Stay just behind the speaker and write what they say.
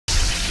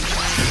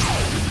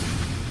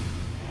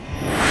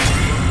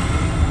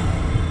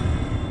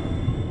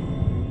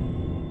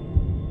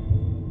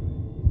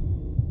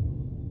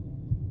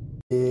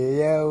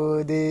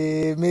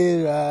ode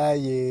mira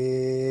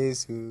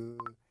Yesu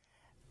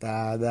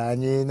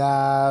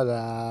tadanyina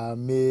ra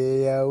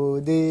meya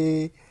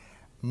ode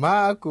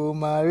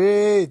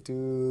makumare tu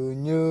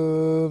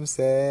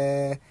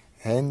nyumse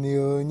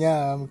enyo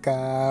nyam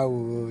ka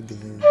ode.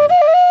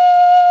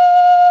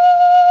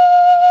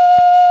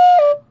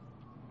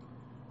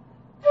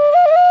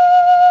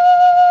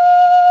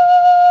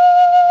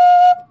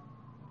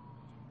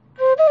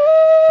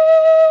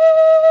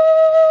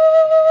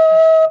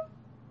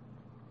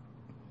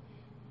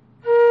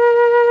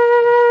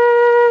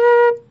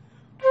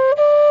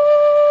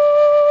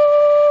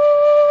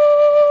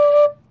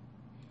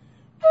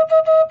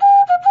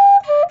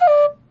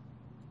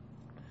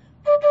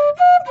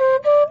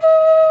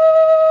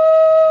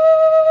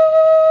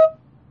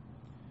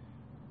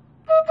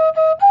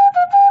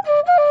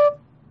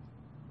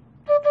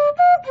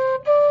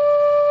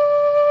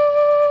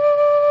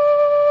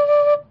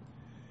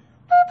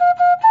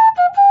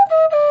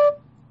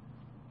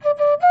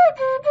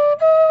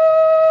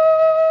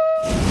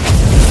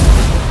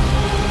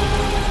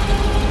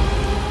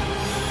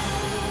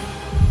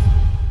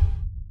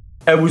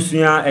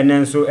 Abusuya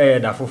enenso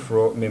da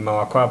foforo me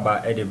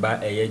mawakwaba edeba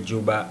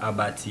Joba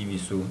Aba TV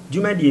so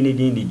juma die ne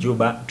din di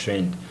Joba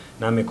trend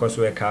na me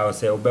koso e ka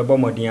se obebo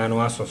modin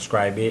anu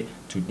subscribe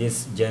to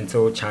this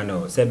gentle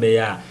channel se be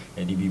ya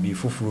de bibi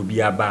foforo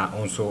bi aba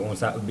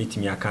onsa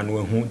obetimi aka no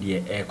ehu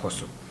de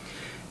ekoso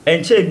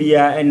enche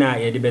bia na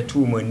ye de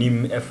betu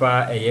monim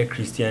efa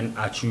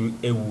Christianatsu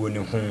ewuo ne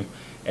ho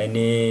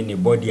ene ne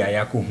body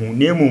ayako hu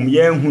na emum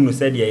ye hu no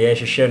se de ye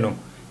hwehwe no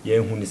ye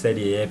hu no se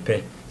de ye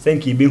pe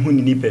senki be hu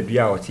ni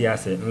nipadua oti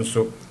ase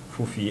nso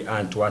fufi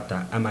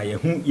antoata ama ye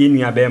hu ye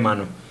nua be ma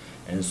no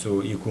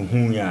enso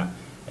ikuhu ya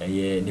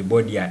ye ne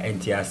body a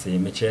enti ase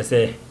me kire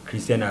se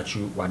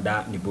Christianatsu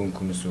wada ne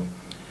bonkum so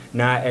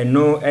na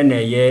eno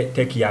ene ye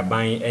teki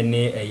aban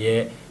ene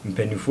eye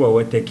mpanifo a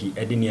woteki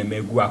ede ne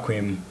emagu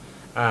akwam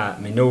a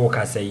me ne wo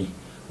kasai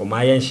o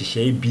ma ye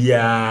nhihye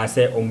bia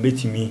se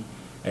ombetimi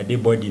ede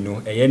body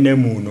no eye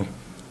namu no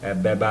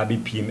beba bi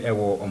pim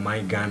ewo o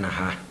my Ghana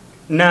ha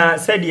na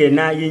said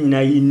na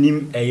yina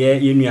yinim eye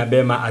yenua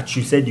bema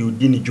Atsu said you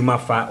di ni djuma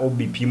fa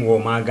obipim wo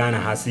ma Ghana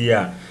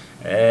hasia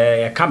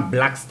come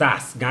Black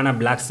Stars Ghana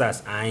Black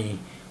Stars ai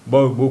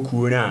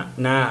boku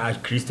na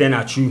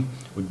Christianatsu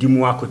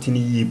odimu akotini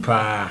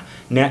yipa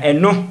na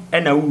eno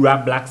na wura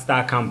Black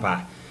Star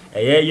camper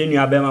eye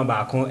yenua bema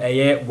ba kon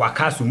eye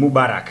Wakasu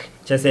Mubarak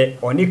chese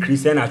oni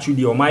Christianatsu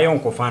di o ma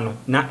yonkofa no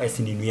na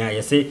esininua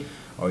yese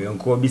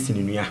oyonko bi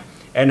sininua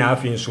ena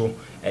afin so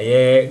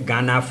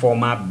Ghana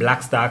former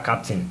Black Star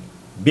captain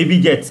Baby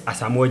Jet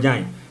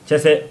Asamoah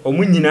chese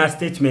omunyina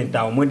statement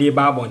a omode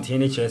ba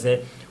bontene chese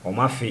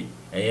omafe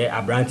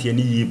abrantie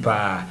ni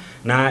yipa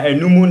na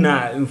enumu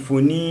na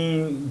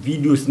mfoni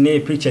videos ne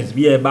pictures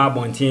bi ba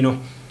bontene no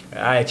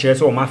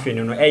chese omafe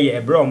no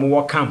ebra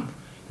omo camp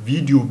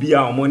video bi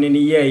a omone ne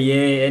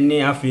ye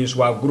ene afin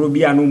so agro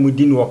bi a no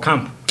mudi no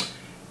camp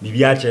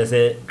bibia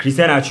chese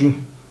Christianatsu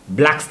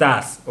Black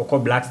Stars oko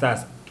Black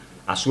Stars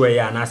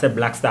asweya na se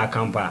Black Star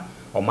camper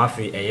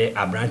omafe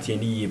abrantie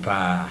ni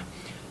yipa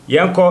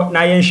yenko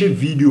na yenhwe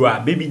video a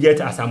Baby Jet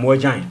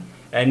Asamoah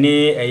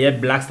ene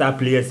Black Star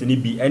players ni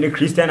bi ene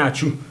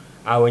Christianatsu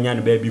a wonya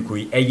no ba bi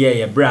koi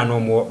ye bra no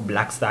mo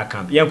Black Star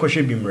camp yenko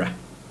hwe bimra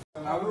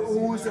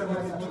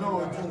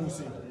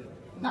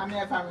na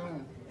me fa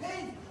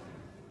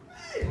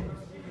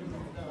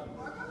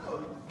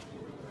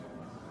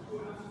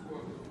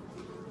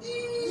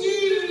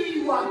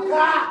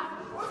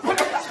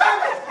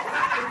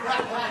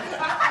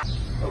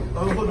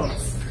Hold on.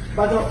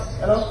 Bajo,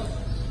 hello?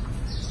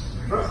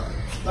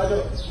 Bajo,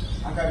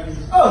 I'm coming.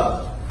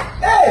 Oh!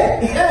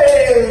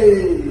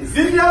 Hey!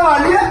 Senior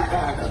Maria?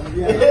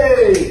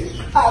 Hey!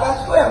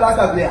 That's why I'm not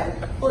a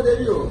player. Oh, there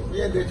you go.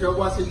 Yeah, the job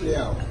was a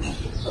player.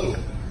 Oh,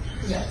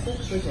 yeah,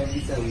 social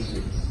visa with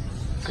you.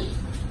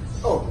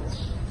 Oh,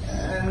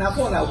 now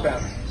phone out.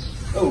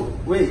 Oh,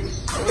 wait.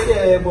 Wait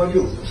there, body.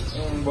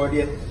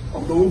 Body.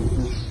 Of the wolf.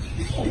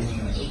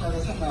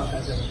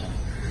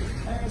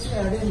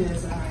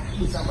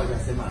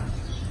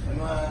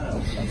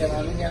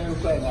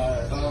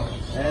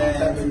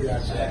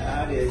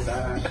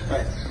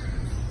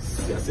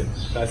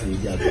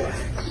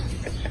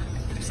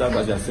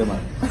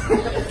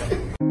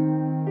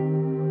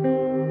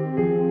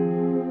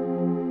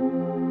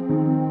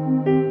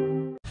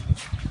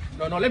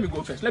 No, let me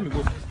go first. Let me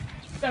go first.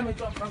 Let me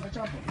jump from the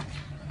chapel.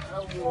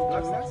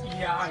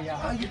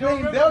 Yeah. You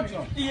doing in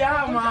Belgium?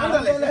 Yeah,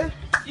 man.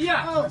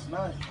 Yeah. Oh, that's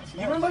nice.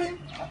 You remember him?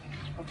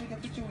 I'll take a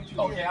picture with you.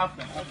 Okay,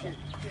 after. Okay.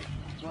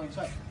 Go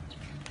inside.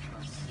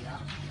 Yeah.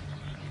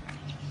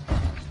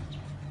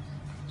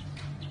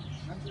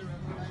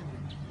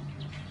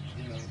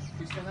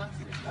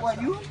 Who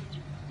are you?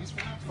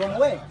 From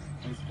where?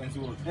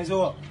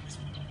 Enzo.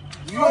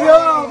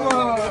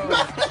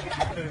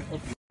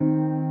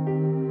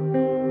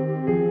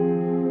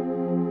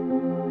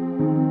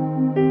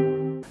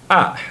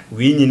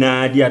 We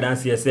nyina di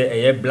adanse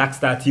say Black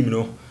Star team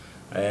no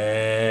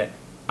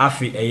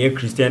afi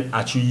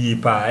Christianatsu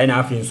yipa na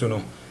afi nso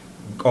no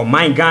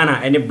my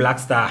Ghana any Black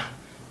Star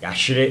ya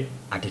shire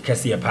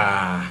atekese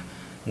pa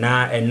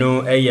na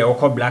eno eye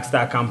woko Black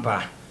Star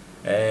camper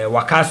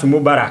Wakasu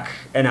Mubarak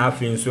ena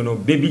afin so no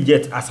Baby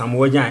Jet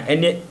Asamoah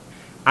any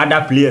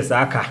other players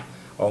aka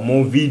or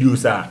more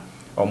videos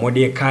or more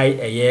de kai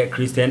eye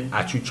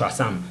Christianatsu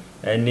Sam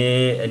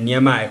ene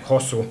niema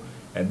ekoso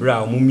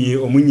ebra omumie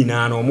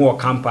omunyina na omo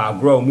camper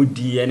agro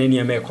omudi ene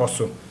niema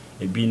ekoso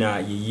ebi na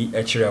yiyi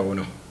ekire wo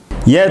no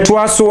ye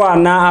toa so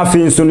na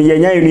afin so no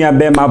yenya enua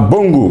be ma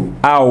bongo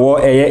a wo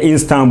eye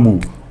Istanbul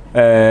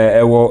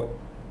ewo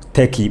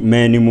Turkey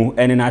manimu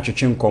ene na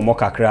atwetwe nkomo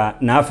kakra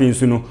na afin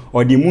so no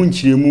odi mu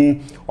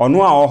nchiremu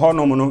ono a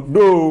ohonom no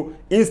do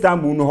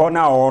Istanbul no ho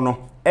na ho no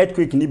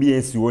earthquake ni bi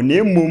ensi wo na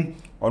emum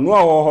ono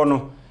a ho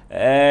no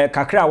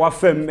kakra wa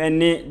fam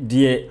ene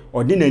de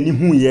odi na ni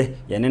huye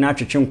ye ne na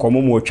atwetwe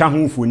nkomo mo twa ho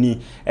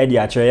mfoni e de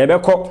akere ye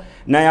bekọ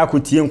na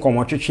yakotie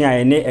nkomo twetwe a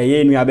ene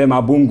eye enua be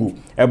ma bongo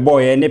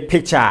ebo ye ne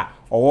picture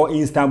owo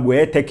Istanbul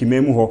e Turkey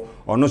memu ho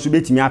ono so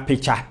betimi a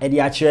picture e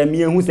de akere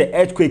mi ehu se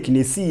earthquake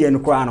ne si ye no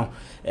kra no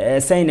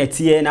say na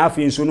tie na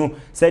afin so no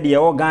said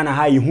ye Ghana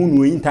ha yehu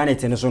no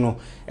internet ne so no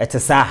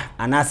etesa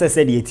ana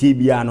said ye tie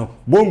bia no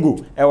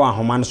bongo e wa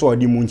homa no so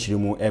odi mu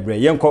nchiremu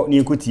ebre yenko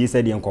ne nkotie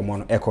said ye nkomo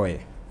no ekoye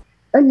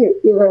enye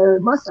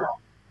masa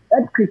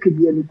earthquake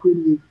bia no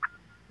kwani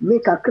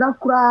make akra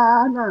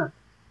na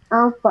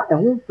anfa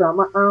ehun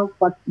frama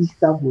anfa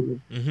Istanbul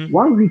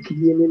 1 week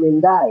bia ne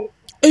ndai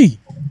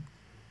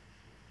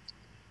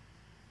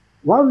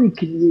 1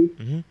 week ni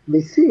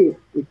me say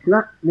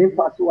itna me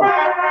fatwa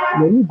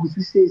many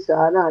gusu say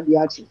sana ade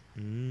achi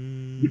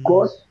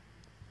because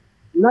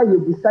na you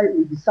decide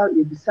you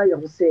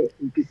say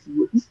nkesi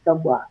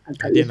Istanbul and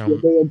be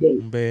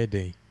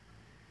day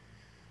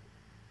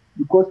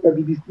because the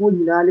before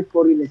ni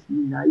foreigners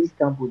na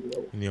Istanbul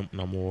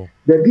na mo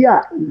the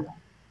bia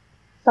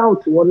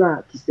south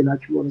wona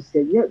christianatsu wona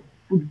say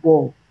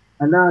football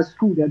and now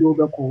school that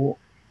over ko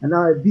and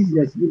now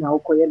business ni na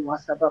okoye no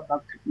asaba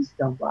back to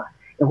Istanbul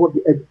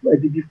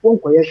before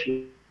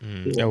question.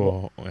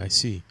 I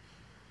see.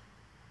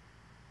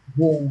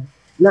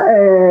 Na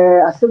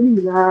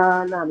asemi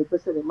na me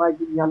person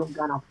imagine yano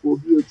Ghana for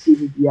BOT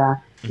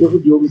media every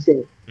day we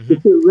say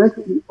if the rest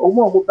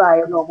omo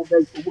buy no omo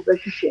be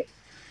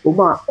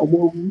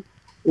hwehwe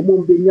omo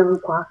be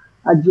nyankwa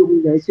adio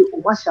mi na say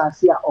omo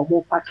hyase a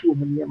omo party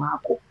omo nyema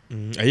akọ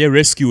aye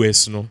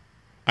rescuers no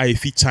I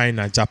fit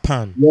China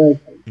Japan yes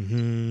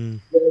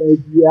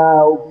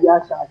yeah obia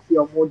hyase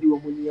omo di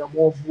omo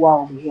nyema bua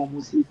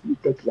omo say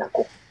fit take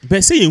akọ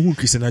be say yehu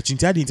Christianatsu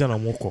nti adi nta na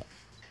omo kọ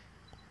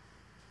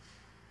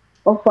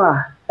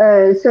offer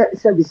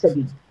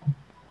sebi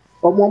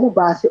omo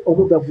ba se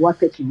omo be bua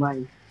take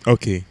mine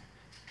okay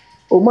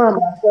omo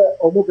ba se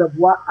omo be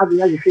bua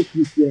abia je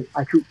Christian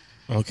Atsu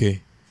okay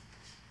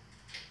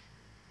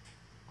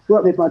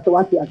so me pato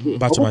wati ati omo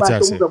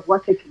ba se omo be bua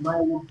take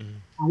mine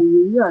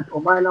ayi at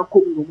omo na ko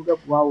omo be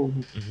bua o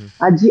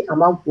aji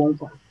amanfo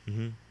nfa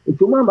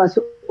eto omo ba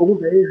se omo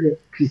be re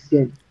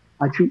Christian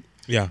Atsu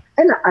yeah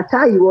ena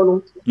atai wo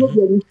no no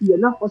be ni fi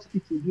na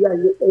hospital bi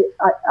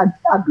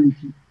agree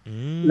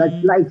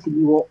like light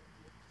ni wo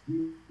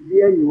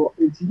bi ani wo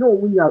enti no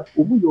omunya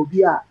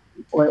obi a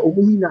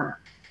omuyi na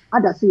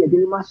ada say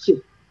ye ma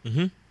ship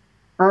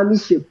army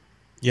ship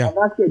yeah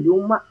ada say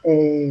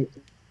the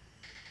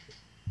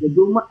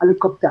doma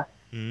helicopter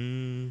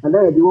and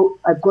then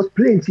I got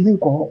plane to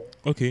go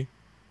okay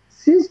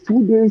since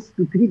 2 days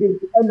to 3 days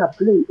and a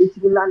plane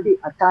it landed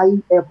at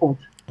Tai airport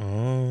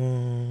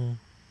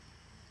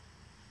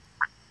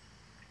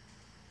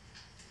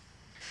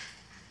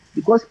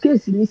because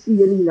case ni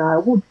see any na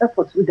would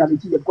airport we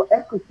damage the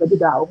airport the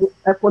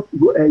airport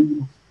go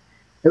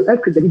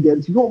airport the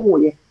no more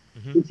ye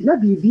it na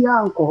bibia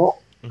anko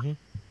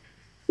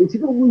it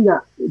no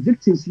munya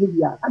victims ni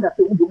bia ada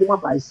pe wo mo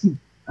by sea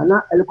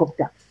ana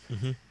helicopter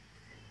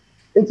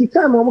it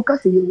time mo ka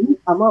say you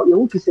ama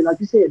you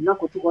Christianatsu say na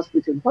go to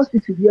hospital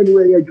be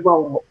anywhere you adwuma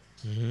wo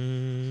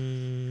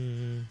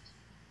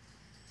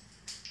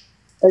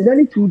and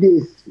then 2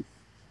 days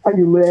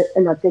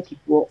and I take it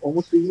for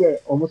almost a year,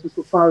 almost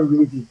so far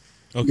ready.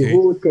 Okay. The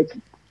whole take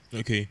it.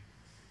 Okay.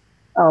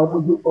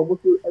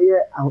 Almost a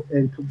year out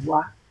and to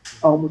bois,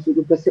 almost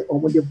the best,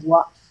 almost the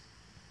bois,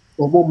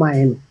 almost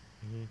mine.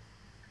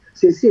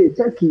 Say,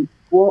 Turkey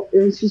for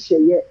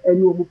NCA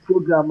annual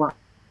programmer,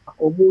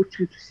 almost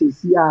to say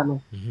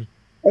Siano.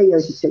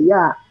 Yes, say,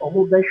 ya,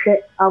 almost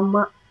Beshe,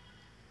 Ama,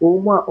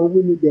 Oma,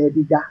 Omini, the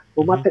Dida,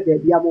 Oma,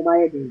 the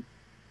Yamo,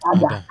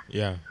 Ada.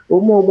 Yeah.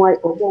 Omo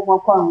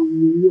kwa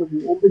nyi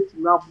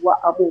obetima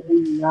bua amomo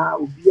nyina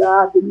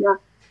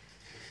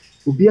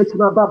obia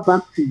tima ba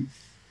back to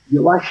the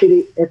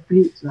washere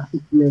every na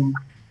system.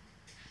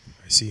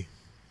 I see.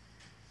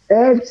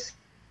 Yes,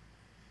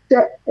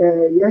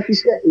 you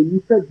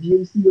said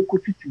DMC you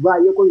could tutuba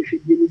you go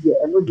should be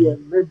there and no dey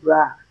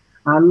mebra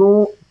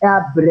ano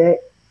abre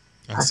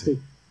ase.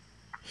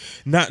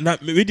 Na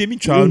we dey me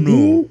try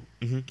no.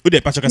 O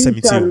dey pacha kasa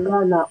meeting.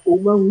 Na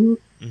omahu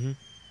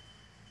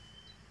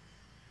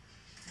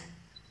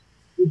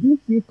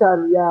this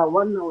time, yeah,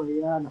 1 hour,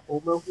 yeah,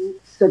 over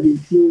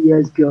 17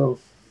 years girl.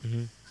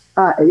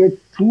 I had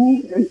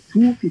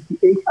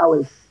 258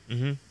 hours.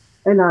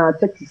 And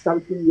 30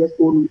 something years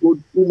old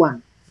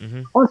woman.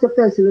 On the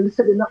first, and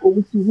said, not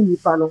always see who you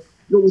panel,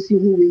 no see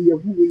who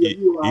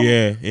you are.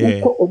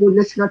 Yeah. Almost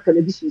national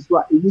television, so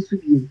it used to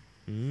be.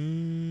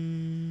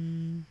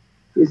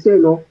 They say,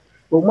 no,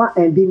 Oma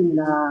ending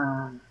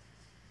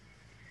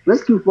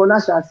rescue for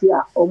Nasha,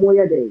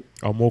 Omoya day.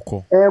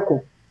 Omoko.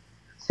 Echo.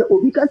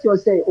 So, because you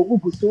say,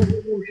 Obu so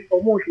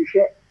almost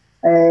share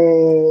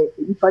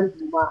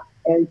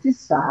and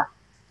this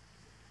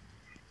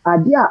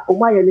idea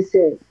Omaya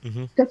say,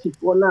 take it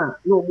for now,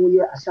 no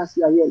more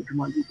Ashasia yet,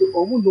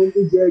 Omu don't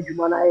be there,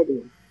 Jumana.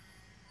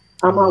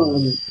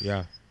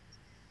 Yeah.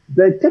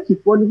 But take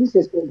it for this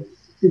extent.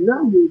 So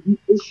now will be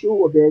a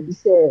show of the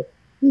say,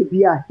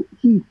 maybe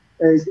he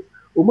as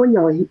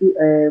Omania,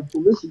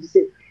 formation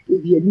say,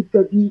 if you need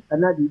to be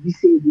another, be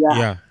say,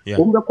 Yeah.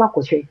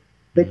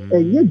 But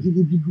yet, did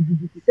it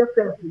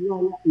separate,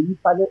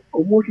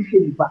 almost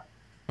back.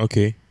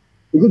 Okay.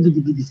 Did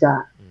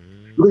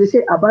because they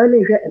say, a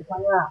binding a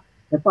fire,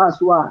 a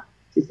password,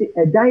 they say,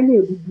 a dining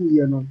would be,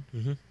 you know,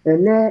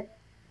 and then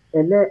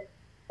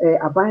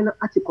a binder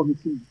at a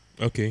committee.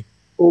 Okay.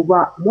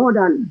 Over more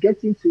than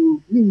getting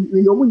to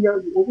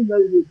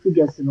young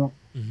figures, you know,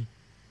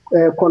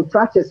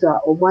 contractors are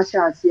or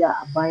marshals here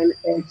are buying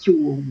a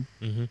two.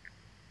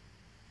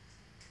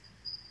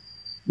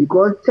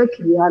 Because take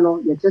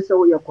you just say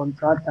your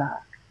contractor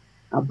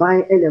are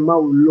buying an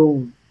amount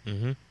loan.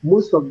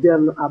 Most of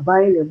them are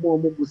buying a more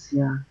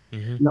mobusia.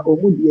 Na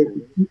omudi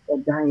a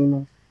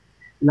dino.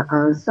 Na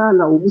answer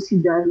na obusi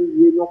dine,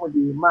 you know, the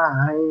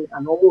man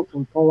and almost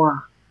on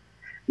power.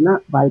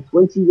 Not by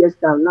 20 years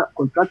down, not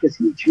contractors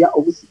which we are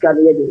obviously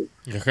carrying.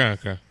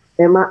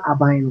 Emma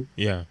Abino.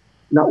 Yeah.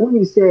 Now, when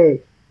you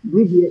say,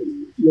 with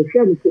your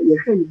friend,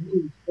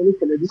 any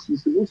television,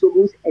 so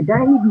most a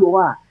dining you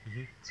are.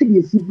 See,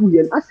 you see,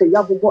 bullion, I say,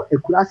 Yabo, a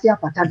classy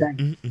apata,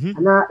 and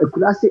now a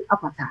classy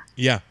apata.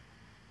 Yeah.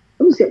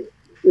 You say,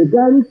 a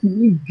dining to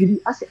me,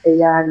 Judy, as a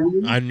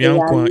young,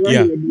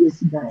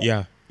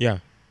 yeah.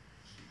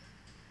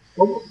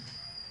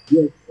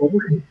 Yes,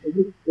 obviously,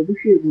 we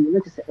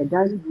let us a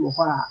dining you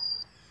are.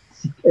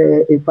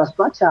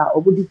 Infrastructure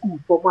obodi ku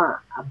forma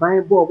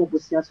aban bo obo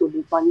bosia so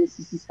bo fanye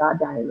sisi sa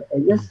dan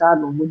and yes sa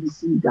no mo di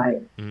si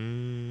dan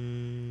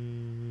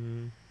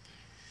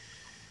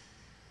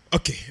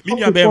okay me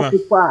nya be ma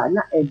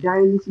na e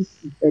dan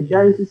sisi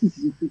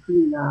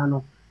na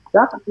no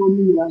that for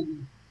me na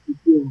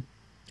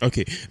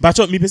okay but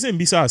me person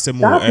bi sa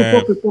asem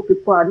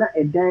people na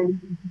e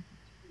dan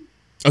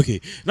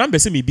okay now be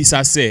say me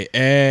bisa say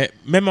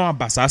mema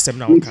abasa asem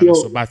na wo kan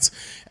so but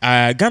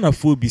Ghana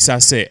for bisa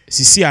say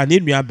sisi a ne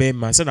nua be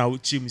ma say na wo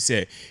chim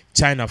say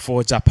China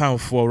for Japan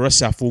for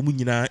Russia for mu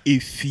nyina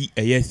efi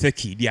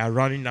Turkey they are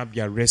running up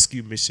their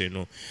rescue mission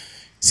no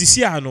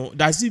sisi a no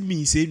does it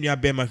mean say nua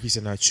be ma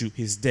christianatsu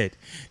he's dead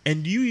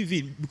and you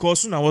even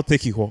because na what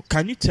Turkey ho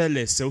can you tell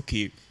us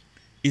okay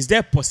is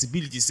there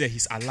possibility say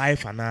he's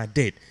alive and not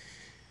dead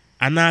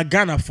and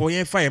Ghana for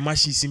yen fire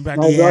machine simbra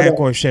dey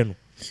ko hwe no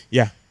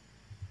yeah.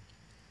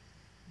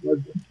 Yes,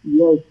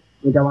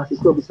 with our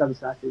sister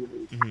bisa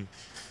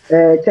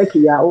check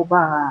ya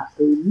over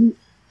ni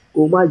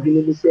o ma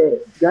dwene bi say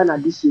Ghana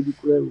this year bi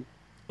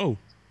oh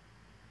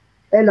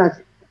and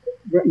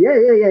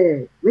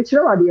yeah make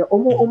sure what the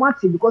omo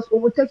because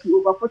omo take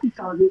over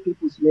 40,000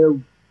 people now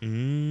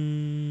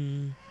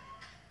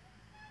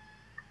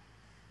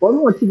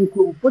omo take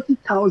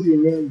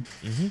 40,000 now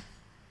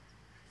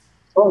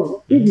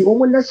oh if the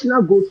omo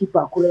national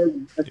goalkeeper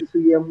kwewu so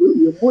ye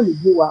money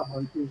bi wa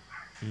abonto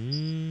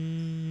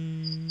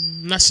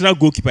national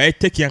goalkeeper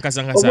take yan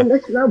kasa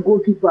national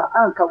goalkeeper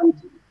anka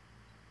woji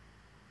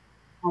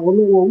awon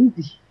wo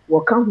wubi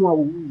wo kan ho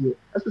awo wuye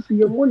so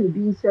ye money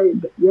bi say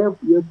ye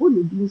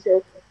money bi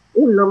say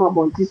in no ma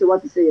bonti say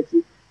what say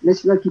ye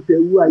national keeper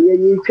wu a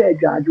ye twa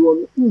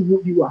adwajo no wu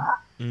bi wa ha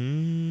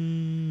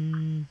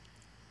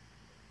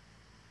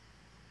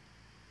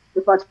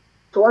if I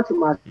thought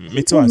ma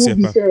me to answer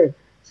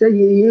say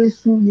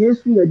yesu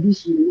ya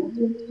dishi wu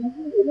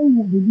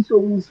bi so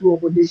wu so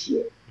obo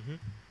dishi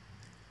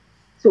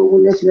so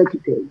national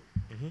keeper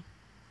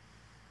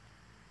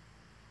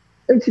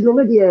it's no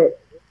media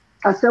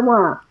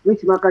asema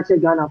which makache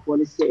Ghana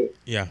policy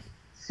yeah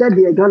said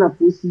the Ghana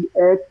policy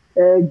yeah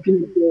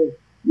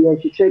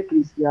check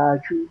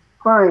christianatsu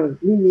fine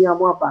ni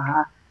amu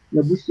abaha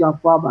na busu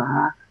afọ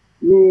abaha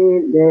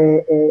ni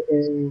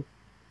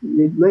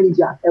the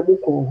manager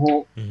ebuko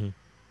ho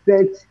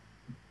but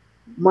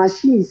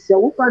machines say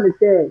we find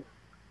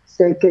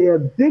say a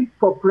big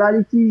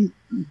popularity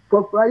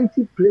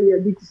player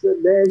this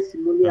is best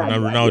money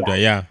and Ronaldo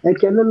yeah and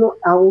can no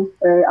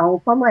our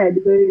farmer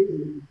had very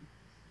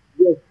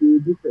yes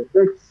different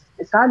but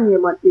sani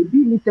man e bi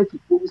ni take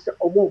people say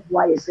omo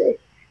why say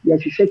ya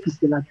hwehwe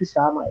christianatsu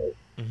sama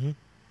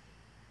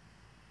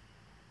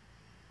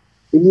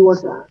Any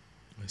was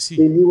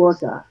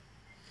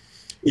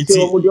it's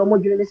omo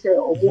dwene say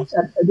omo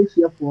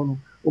adefia for no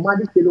omo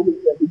adefia no we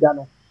ya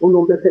no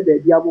ono better the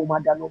dia mo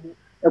madano mo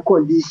e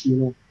condition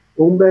no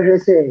o mbehwe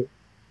say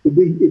e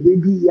be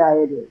ya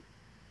e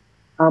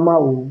ama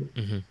o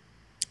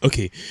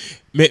okay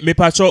me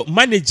pacho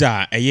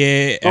manager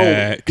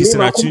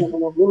christianatsu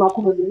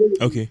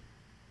okay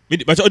me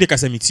pacho o de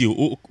kasa miti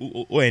o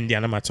endi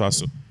ana mato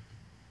aso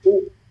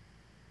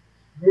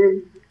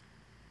de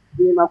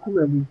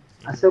makuma mu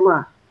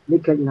asema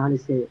make nyina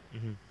say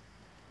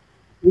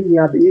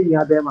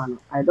you be man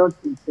I don't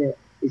think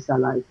it's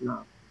alive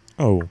now.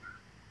 Oh.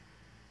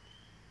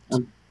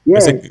 Yeah.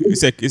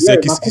 It's a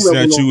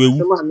Christianatsu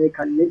wewu.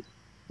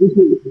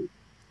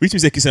 Which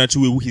means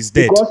Christianatsu wewu he's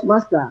dead. Because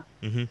master.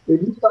 Yeah,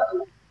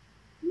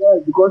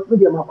 because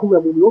with your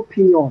makuma mu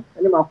opinion,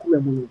 any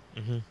makuma mu.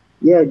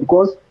 Yeah,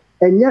 because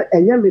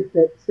enya me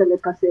say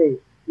like say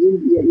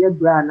ye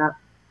brana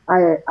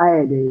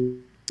I the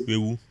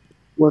wewu.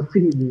 Was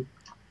free.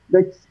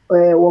 But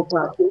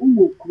what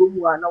krumu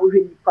na wo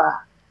hwe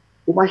nipa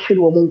wo ma hwe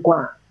wo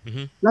nkwa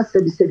na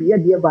se bi ye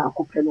de ba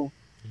akopɛ no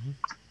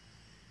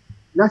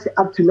na se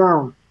up to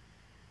now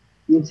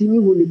yentini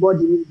hu ni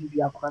body ni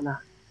bibi akwana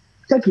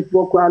take it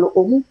for kwa no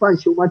omu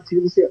fanhye wo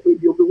matiri se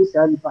ebi obewu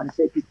sa nipa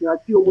se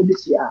Christianatsu omu de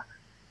sia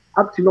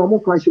up to now omu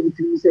fanhye wo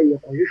matiri se ye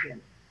kɔhwehwɛ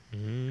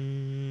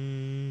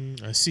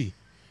I see.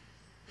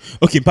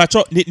 Okay,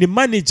 pacho the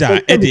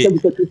manager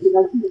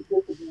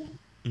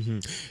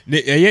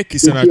ne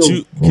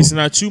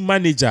Christianatsu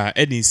manager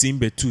edin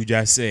simbe tu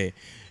just say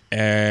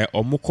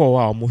omukọ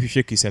wa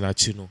omuhwehwe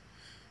Christianatsu no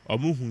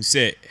omuhu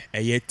say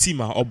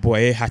team a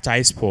oboy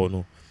captainsmart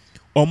no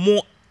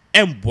omu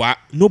emboa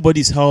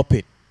nobody's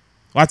helping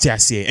what you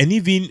say and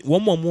even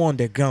one more on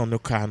the ground no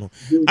car no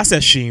as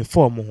a shin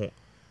form ho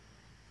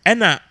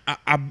ena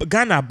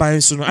Ghana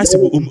ban so no as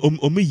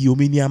omi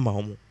omini ama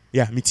omu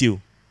yeah meet you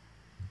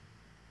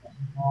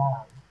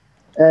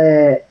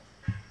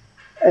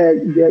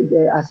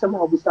the asema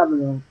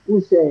obusam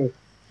who say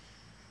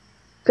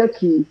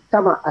Turkey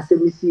tama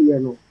asemisi ye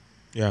no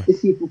yeah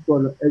isi pupo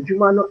no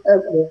adwuma no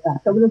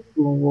asema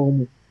from wo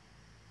mu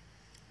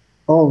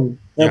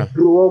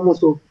pro mo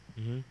so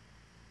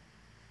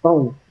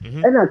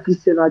ena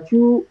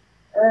Christianatsu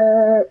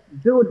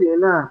building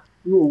na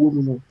no wo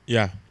mu no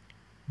yeah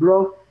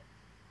bro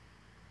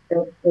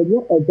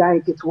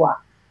giant ketwa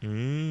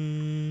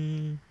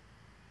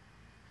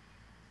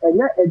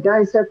a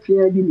giant se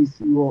pia bi ni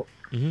si wo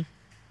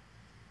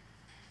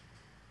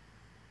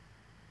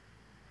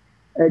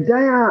a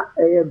giant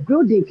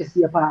building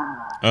kesi pa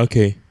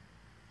okay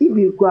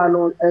ibi kwa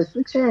no a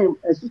switch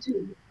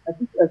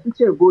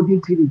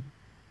golden tree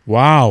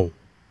wow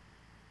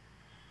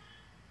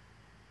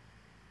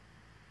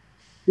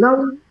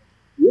now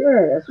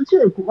yeah a switch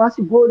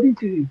kumasi golden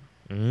tree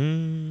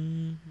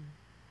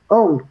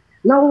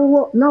now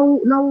what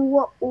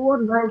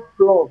ninth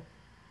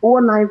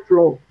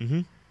floor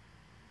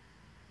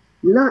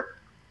na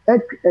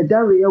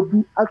dawe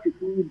yabu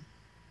actually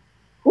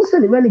who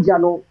said the manager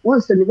no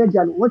once the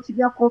manager no what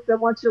you confirm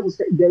what you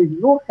say there is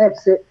no help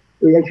say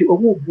you actually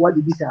omo boa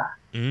de bisa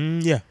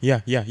yeah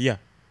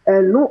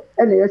and no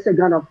and yes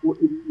Ghana for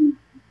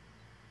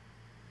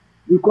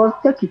because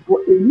take it for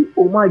any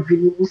oma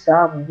dwini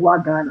musa boa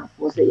Ghana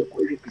for say you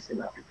ko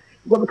represent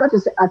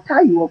because say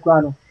atai you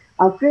kwano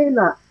afei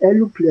na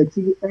elu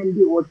creative and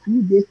they were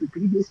 2 days to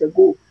 3 days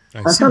ago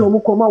and some omo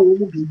koma wo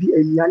mu bibi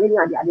anyane ni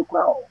ade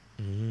kwa o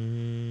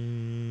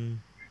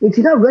it's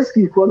not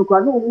rescue for no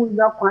kwa no mu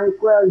na kwan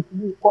kwa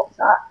you ko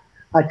sa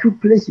a true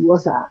place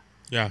was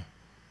yeah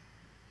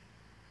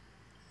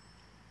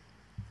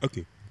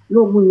okay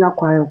no mu na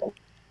kwan ko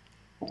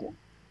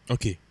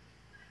okay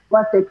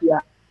what take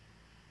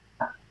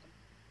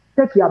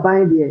ya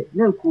ban there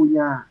na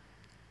nkunya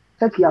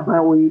take ya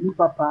ban wo ni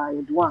papa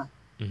edwan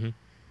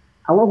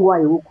awo wa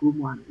ye wo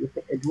kuru an e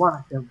edwan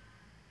asem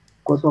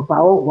cause of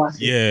awo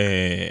was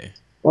yeah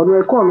ono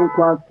e ko no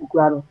kwa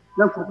kura no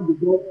na ko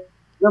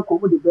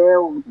de be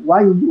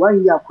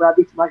why ya kura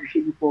bit ma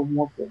hwehwe ni for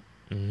mo for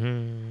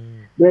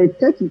they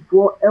take it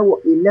for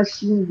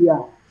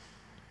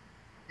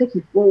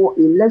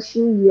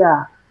election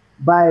year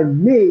by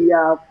May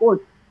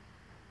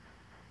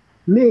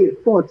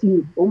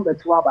 14th on the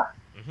Twaba.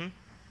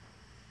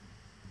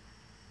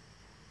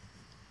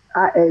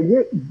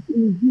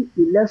 Easy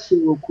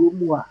election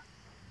okromua.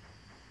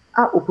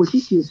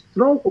 Opposition,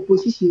 strong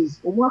oppositions.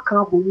 Omo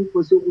kan ko mu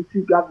for so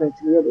to government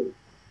level.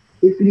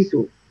 If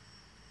so.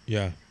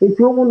 Yeah. If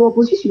you want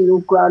opposition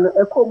no kwa no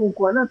e ko mu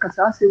kwa na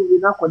kasa asem we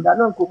na koda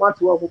na ko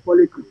mato wa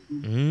politics. E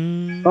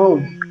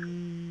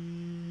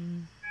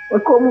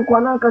ko mu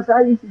kwa na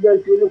kasa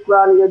incident we no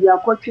kwa no ye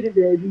akotwere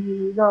da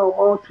bi na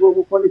o to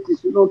wa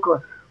politics no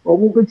ko o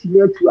mu ko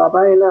timi atu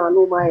aban na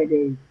no ma he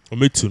dey. O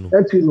metu no.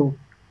 Atu no.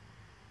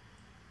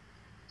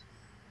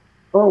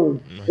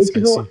 It's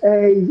no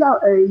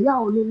ya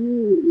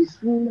only is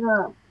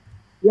na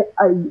ya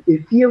I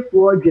fear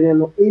for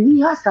general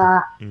any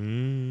hasa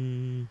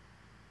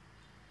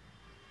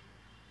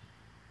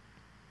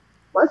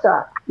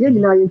masa ye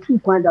nyina ye two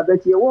point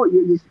that ye wo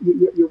ye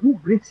who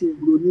Britain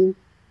broni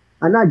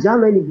ana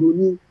Germany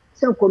broni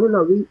se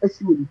corona we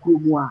asi wo ku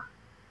mu a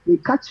they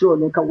catch you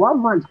like a 1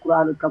 month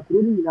crown,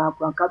 Kakuruni,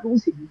 Kabu,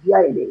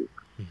 Sibia.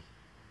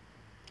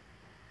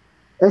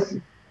 Yes,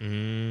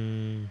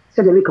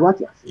 said the make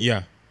what?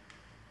 Yeah.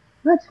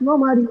 That's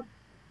normally.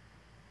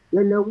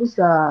 Then we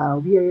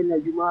are in a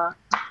Juma.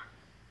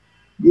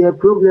 The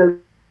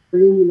problem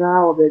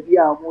now, baby,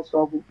 almost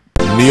all.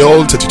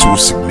 Neol 32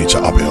 Signature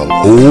Apparel.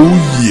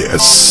 Oh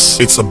yes,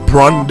 it's a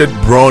branded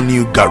brand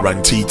new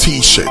guarantee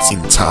t-shirt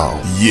in town.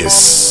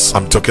 Yes,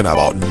 I'm talking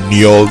about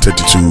Neol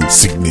 32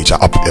 Signature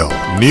Apparel.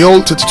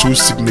 Neol 32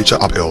 Signature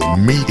Apparel,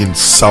 made in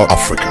South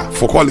Africa.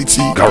 For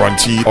quality,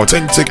 guarantee,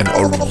 authentic and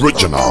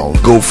original,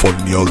 go for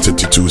Neol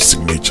 32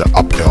 Signature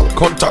Apparel.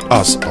 Contact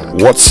us on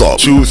WhatsApp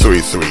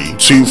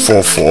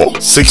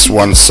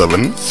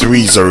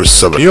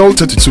 233-244-617-307. Neol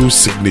 32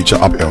 Signature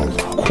Apparel.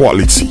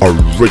 Quality,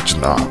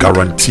 original,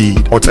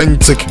 guaranteed,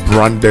 authentic,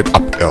 branded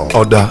apparel.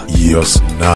 Order yours now.